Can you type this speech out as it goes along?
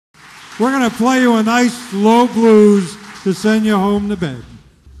We're going to play you a nice slow blues to send you home to bed.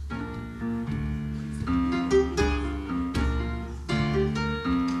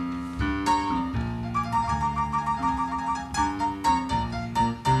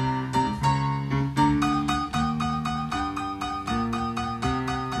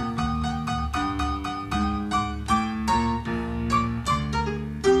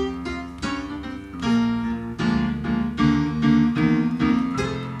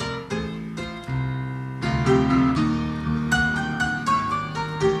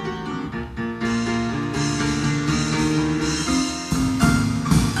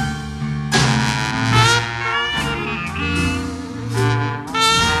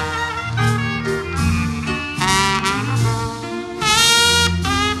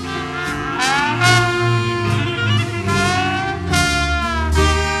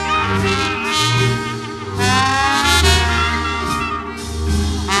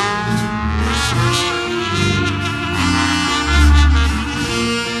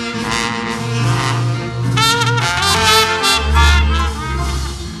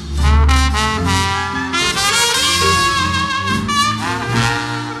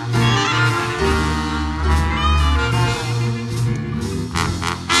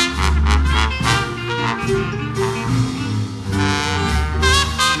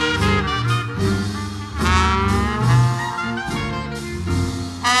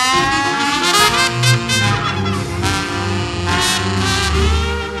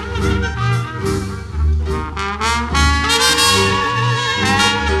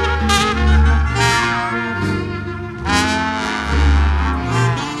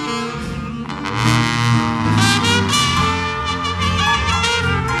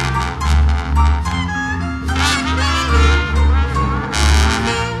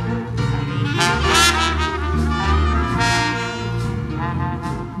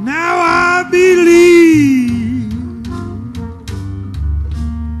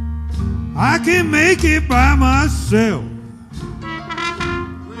 It by myself.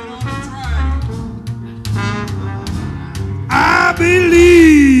 I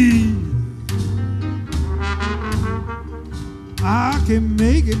believe I can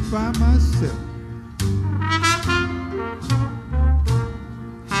make it by myself.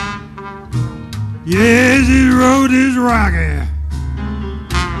 Yes, this road is rocky,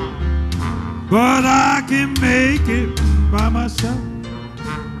 but I can make it by myself.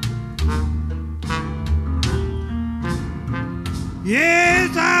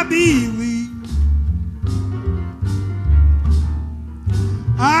 Yes, I believe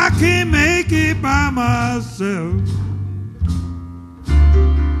I can make it by myself.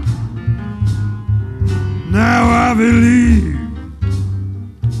 Now I believe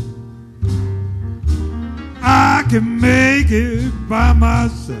I can make it by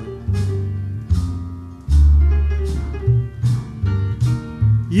myself.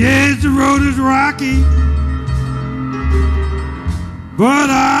 Yes, the road is rocky, but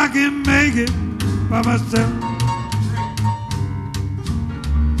I can make it by myself.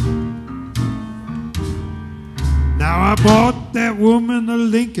 Now I bought that woman a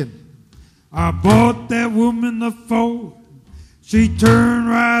Lincoln, I bought that woman a Ford. She turned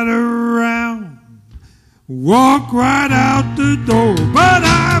right around, walked right out the door. But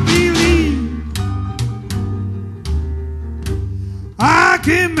I believe I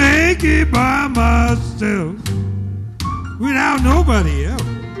can make it by myself, without nobody else.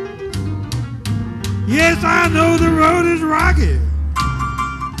 Yes, I know the road is rocky,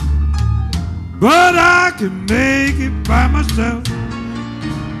 but I can make it by myself.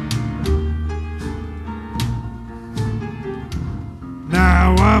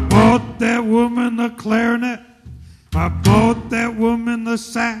 Now I bought that woman a clarinet, I bought that woman a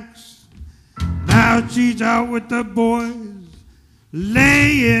sax. Now she's out with the boys,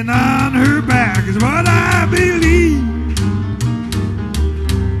 laying on her back. But I believe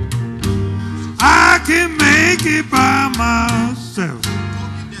I can make it by myself.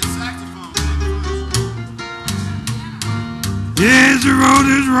 Yes, the road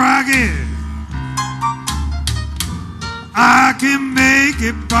is rocky, I can make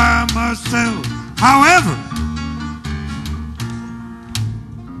it by myself. However,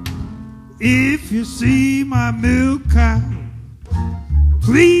 if you see my milk cow,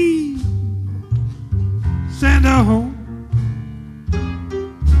 please send her home.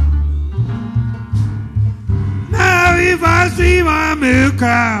 Now if I see my milk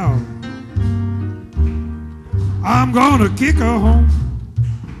cow, I'm gonna kick her home.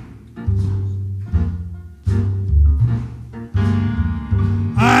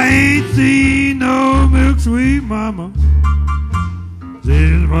 I ain't seen no milk sweet mama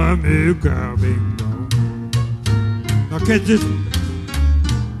since my milk cow been gone. Now catch this one.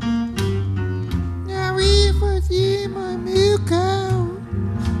 Now if I see my milk cow,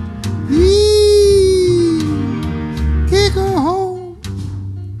 can't go home.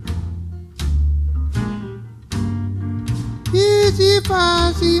 Yes, if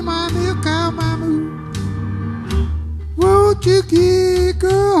I see my milk cow, my moo, won't you go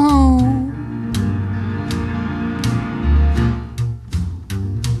home?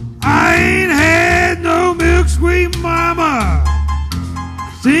 I ain't had no milk, sweet mama,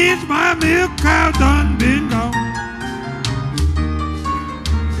 since my milk cow done been gone.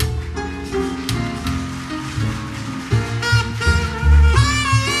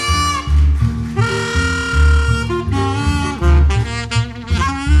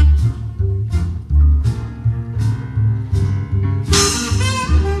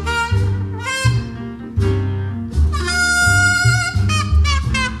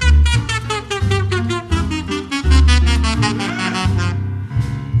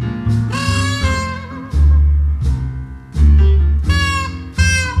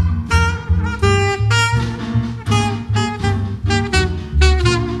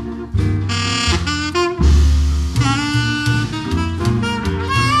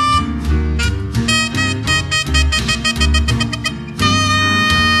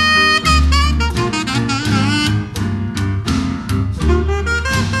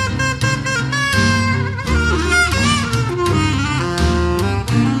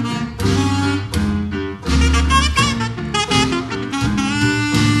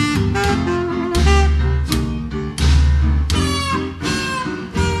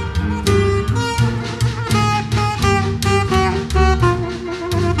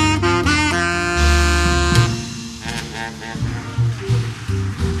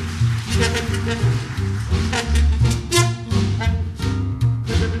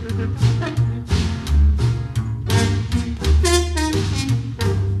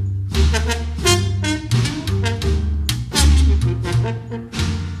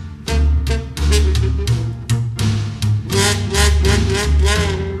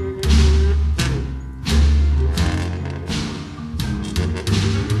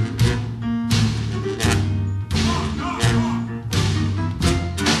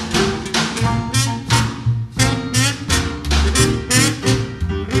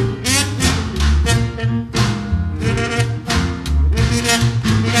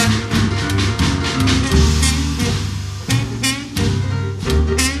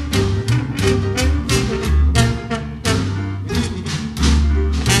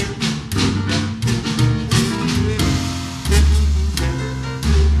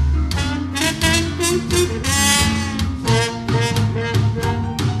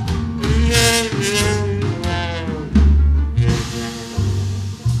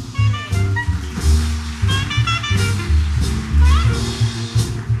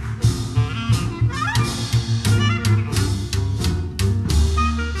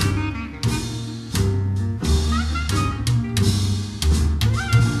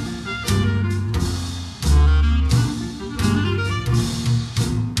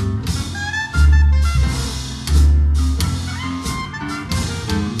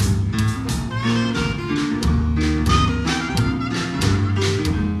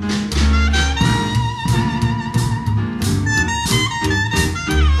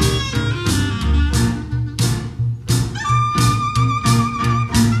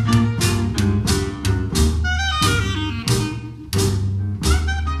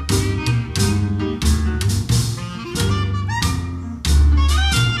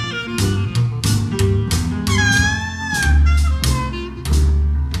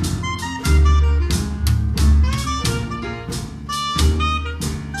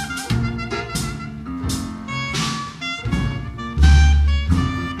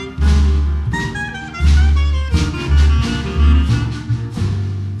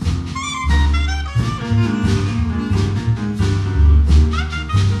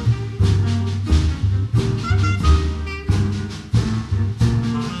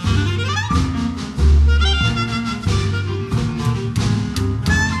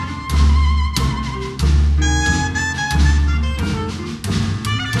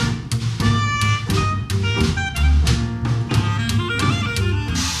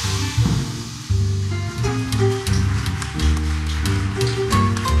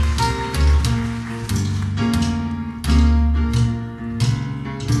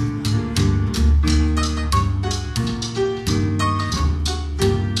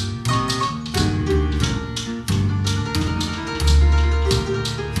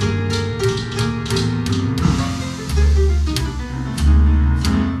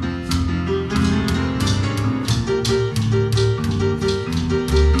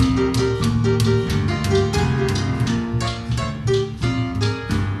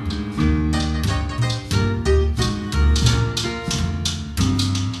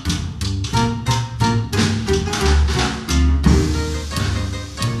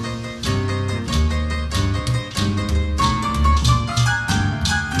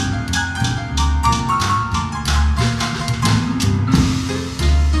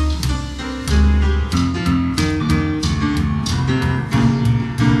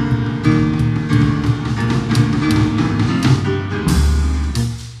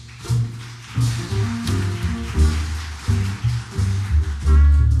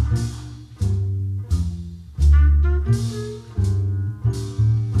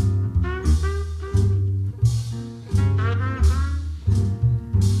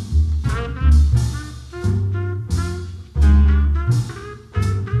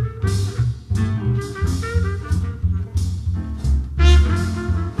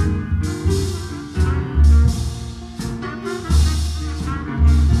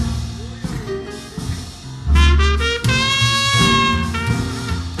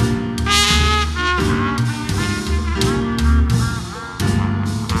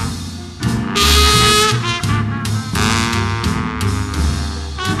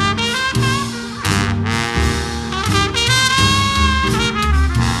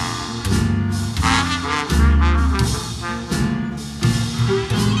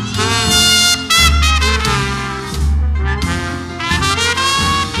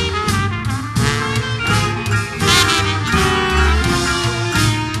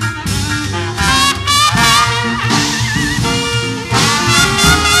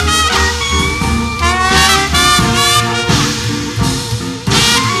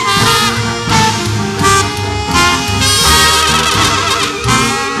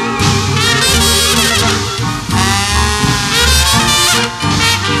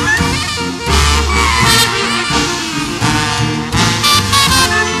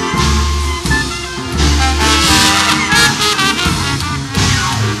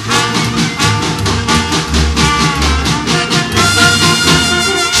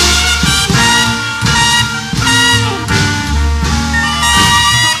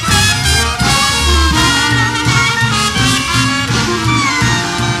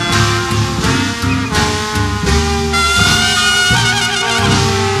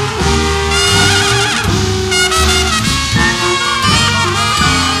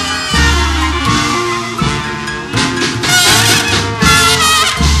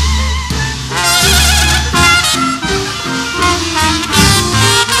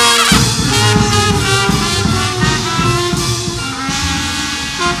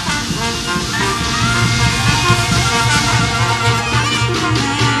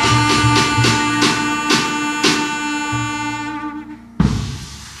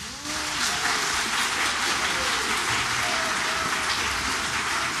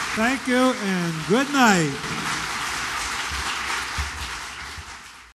 Thank you and good night.